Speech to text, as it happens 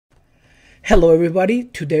Hello everybody,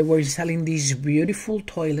 today we're installing this beautiful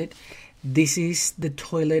toilet. This is the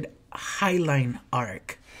toilet Highline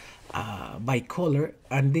Arc by Kohler,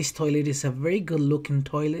 and this toilet is a very good looking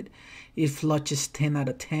toilet. It flushes 10 out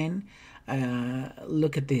of 10.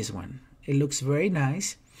 Look at this one, it looks very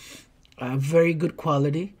nice, very good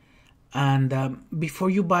quality. And before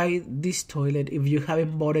you buy this toilet, if you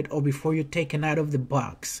haven't bought it, or before you take it out of the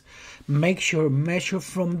box, measure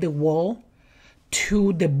from the wall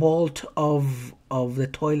to the bolt of the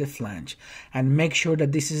toilet flange, and make sure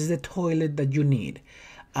that this is the toilet that you need.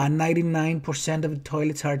 99% of the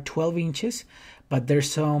toilets are 12 inches, but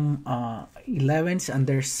there's some 11s and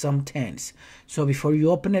there's some 10s. So before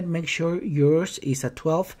you open it, make sure yours is a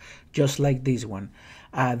 12, just like this one.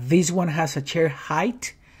 This one has a chair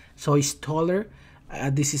height, so it's taller.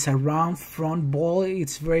 This is a round front ball.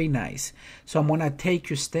 It's very nice. So I'm gonna take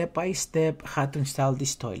you step by step how to install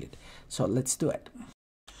this toilet. So let's do it.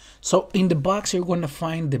 So in the box, you're gonna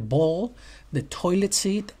find the ball, the toilet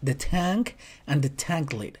seat, the tank, and the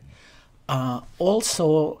tank lid.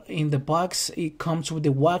 Also in the box, it comes with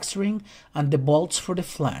the wax ring and the bolts for the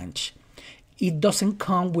flange. It doesn't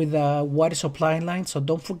come with a water supply line, so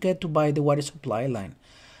don't forget to buy the water supply line.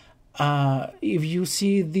 If you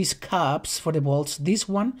see these caps for the bolts, this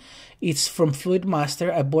one is from Fluid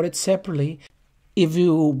Master. I bought it separately. If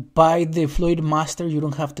you buy the Fluid Master, you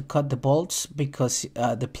don't have to cut the bolts because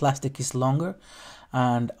the plastic is longer.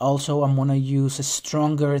 And also I'm gonna use a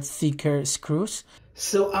stronger, thicker screws.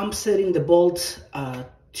 So I'm setting the bolts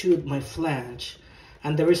to my flange,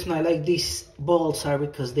 and the reason I like these bolts are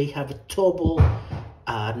because they have a double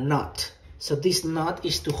nut. So this nut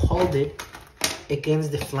is to hold it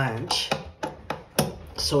against the flange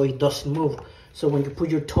so it doesn't move. So when you put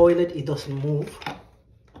your toilet, it doesn't move.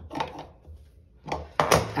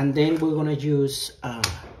 And then we're gonna use,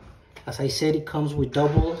 as I said, it comes with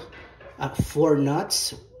double 4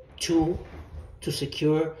 nuts, 2 to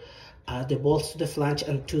secure the bolts to the flange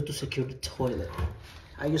and 2 to secure the toilet.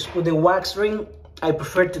 I just put the wax ring. I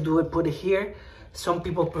prefer to put it here. Some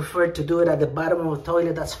people prefer to do it at the bottom of the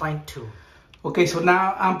toilet. That's fine too. Okay, so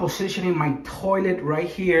now I'm positioning my toilet right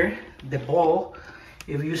here, the ball.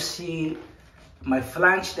 If you see my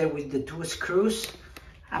flange there with the 2 screws,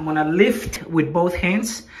 I'm gonna lift with both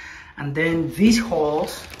hands, and then these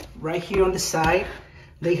holes right here on the side,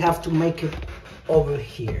 they have to make it over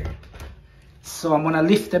here. So I'm gonna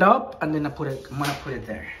lift it up, and then I'm gonna put it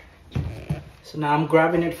there. So now I'm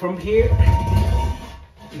grabbing it from here.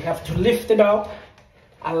 You have to lift it up,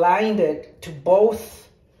 align it to both.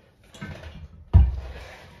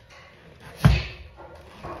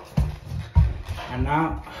 And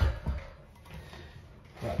now,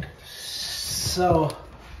 so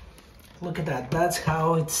look at that. That's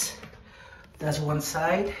how it's, that's one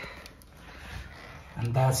side,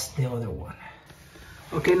 and that's the other one.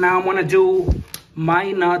 Okay, now I'm gonna do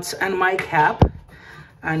my nuts and my cap.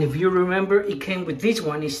 And if you remember, it came with this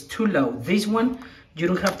one, is too low. This one, you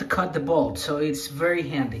don't have to cut the bolt, so it's very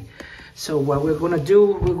handy. So what we're gonna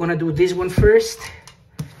do this one first,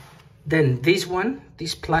 then this one,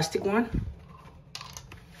 this plastic one.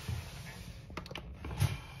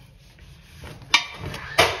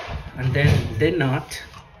 And then the nut,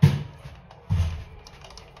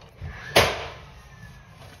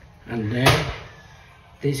 and then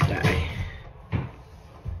this guy.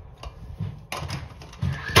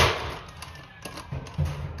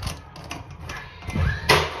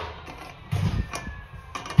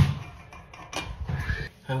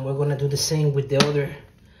 And we're gonna do the same with the other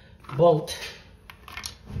bolt.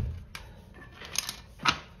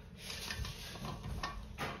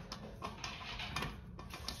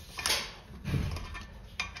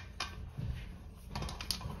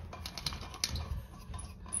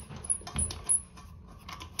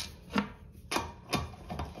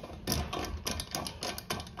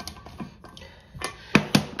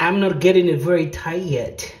 I'm not getting it very tight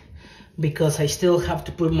yet because I still have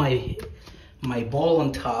to put my ball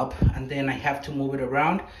on top, and then I have to move it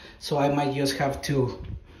around. So I might just have to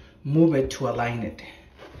move it to align it.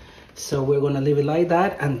 So we're gonna leave it like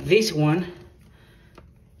that. And this one,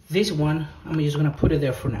 I'm just gonna put it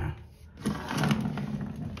there for now.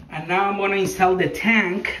 And now I'm gonna install the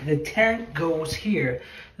tank. The tank goes here.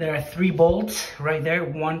 There are 3 bolts right there,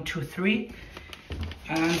 1, 2, 3.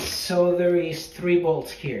 And so there is 3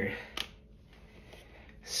 bolts here.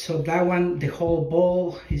 So that one, the whole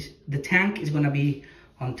ball, the tank is gonna be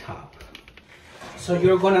on top. So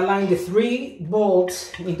you're gonna line the 3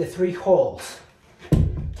 bolts in the 3 holes.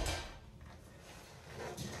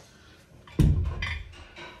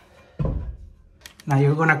 Now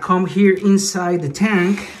you're gonna come here inside the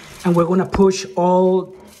tank, and we're gonna push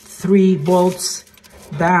all 3 bolts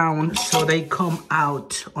down so they come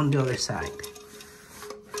out on the other side.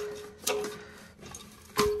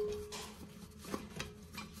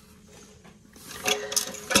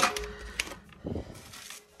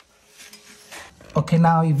 Okay,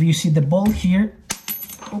 now if you see the bolt here,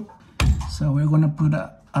 so we're gonna put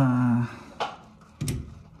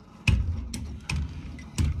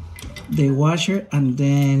the washer and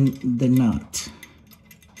then the nut.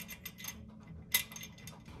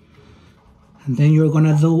 And then you're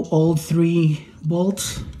gonna do all 3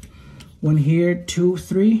 bolts, 1 here, 2,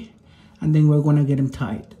 3, and then we're gonna get them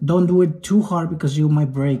tight. Don't do it too hard because you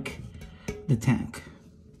might break the tank.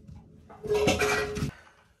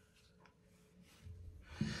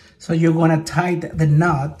 So you're gonna tighten the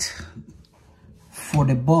nut for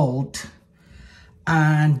the bolt,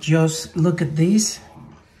 and just look at this,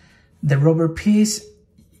 the rubber piece,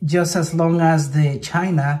 just as long as the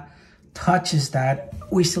China touches that,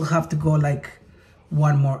 we still have to go like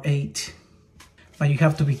 1 more 8. But you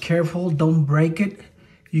have to be careful, don't break it.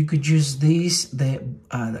 You could use this, the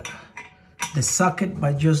socket,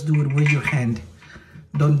 but just do it with your hand.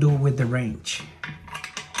 Don't do it with the wrench,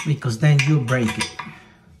 because then you'll break it.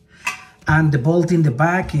 And the bolt in the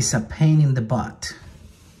back is a pain in the butt.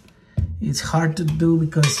 It's hard to do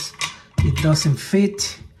because it doesn't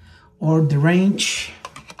fit, or the wrench,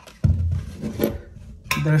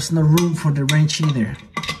 there's no room for the wrench either.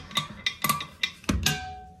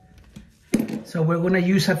 So we're gonna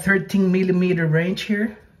use a 13mm wrench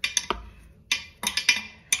here.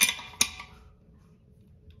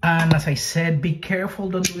 And as I said, be careful,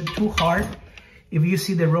 don't do it too hard. If you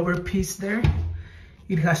see the rubber piece there,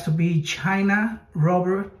 it has to be China,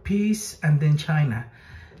 rubber piece, and then China.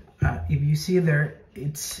 If you see there,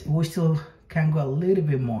 we still can go a little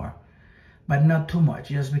bit more, but not too much.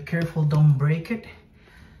 Just be careful, don't break it.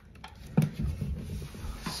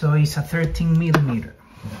 So it's a 13mm.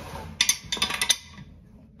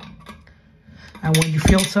 And when you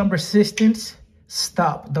feel some resistance,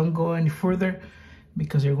 stop. Don't go any further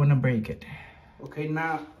because you're gonna break it. Okay,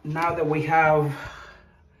 now that we have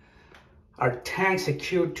our tank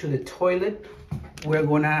secured to the toilet, we're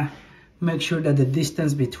gonna make sure that the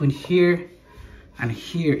distance between here and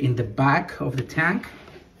here in the back of the tank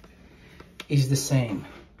is the same.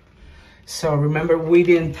 So remember, we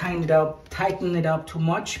didn't tighten it up too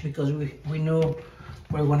much because we know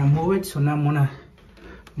we're gonna move it. So now I'm gonna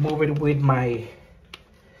move it with my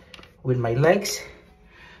legs.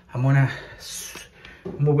 I'm gonna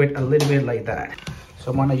move it a little bit like that.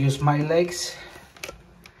 So I'm gonna use my legs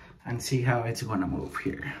and see how it's gonna move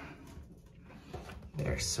here.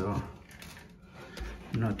 There, so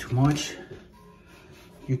not too much.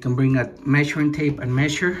 You can bring a measuring tape and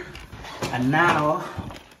measure. And now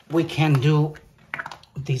we can do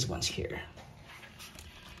these ones here.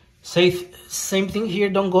 Same thing here,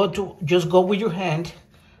 just go with your hand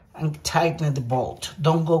and tighten the bolt.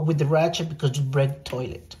 Don't go with the ratchet because you break the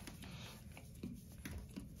toilet.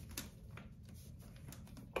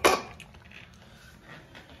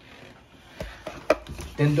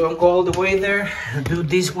 Then don't go all the way there, do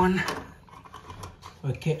this one.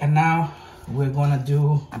 Okay, and now we're gonna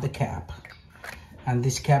do the cap. And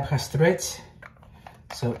this cap has threads,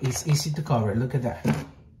 so it's easy to cover, look at that.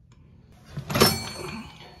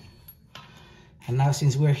 And now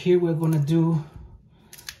since we're here, we're gonna do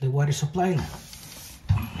the water supply.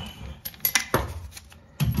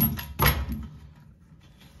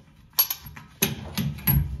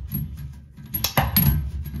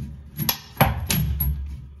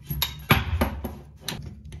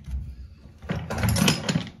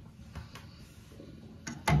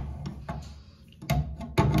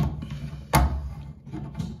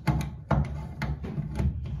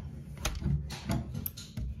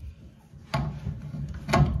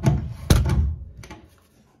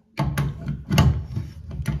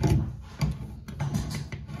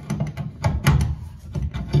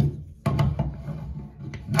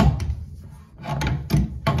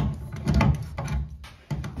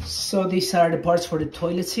 So these are the parts for the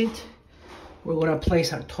toilet seat. We're gonna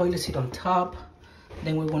place our toilet seat on top.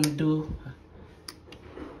 Then we're gonna do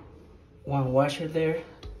one washer there.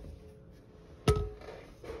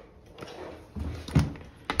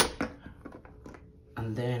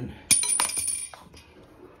 And then,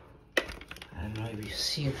 I don't know if you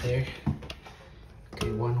see it there.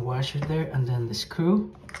 Okay, one washer there, and then the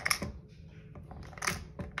screw.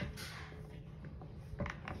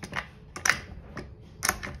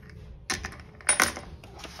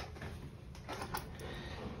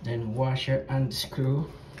 Then washer and screw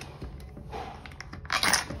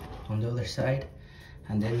on the other side,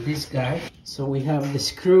 and then this guy. So we have the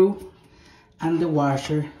screw and the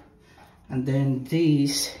washer And then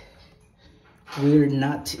this rear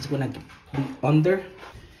nut is gonna be under.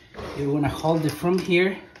 You're gonna hold it from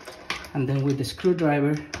here, and then with the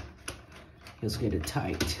screwdriver, just get it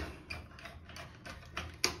tight.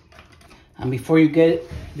 And before you get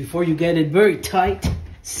it very tight,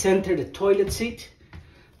 center the toilet seat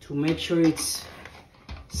to make sure it's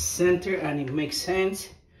center and it makes sense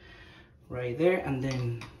right there, and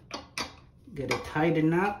then get it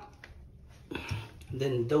tightened up. And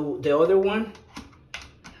then the other one,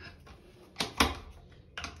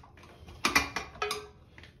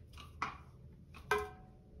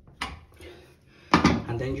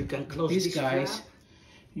 and then you can close these guys.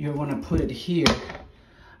 You're gonna put it here.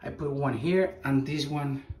 I put one here, and this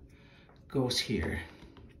one goes here.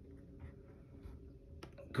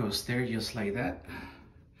 Goes there just like that.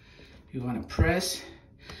 You wanna press,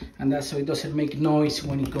 and that's so it doesn't make noise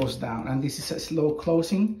when it goes down. And this is a slow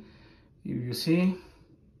closing. You see?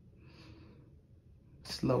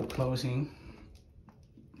 Slow closing.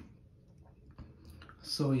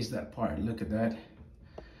 So is that part, look at that.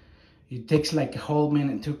 It takes like a whole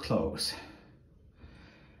minute to close.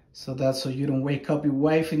 So that's so you don't wake up your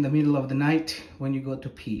wife in the middle of the night when you go to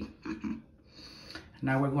pee.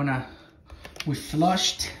 Now we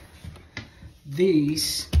flushed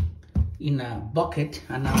these in a bucket,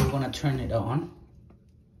 and now we're gonna turn it on.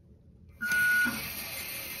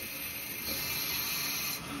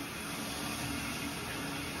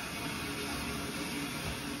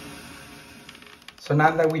 So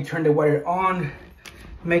now that we turn the water on,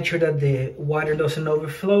 make sure that the water doesn't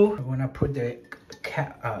overflow. We're gonna put the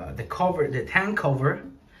tank cover,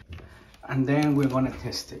 and then we're gonna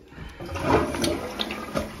test it. Look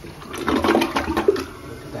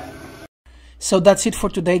at that. So that's it for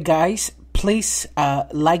today, guys. Please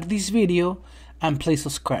like this video and please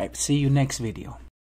subscribe. See you next video.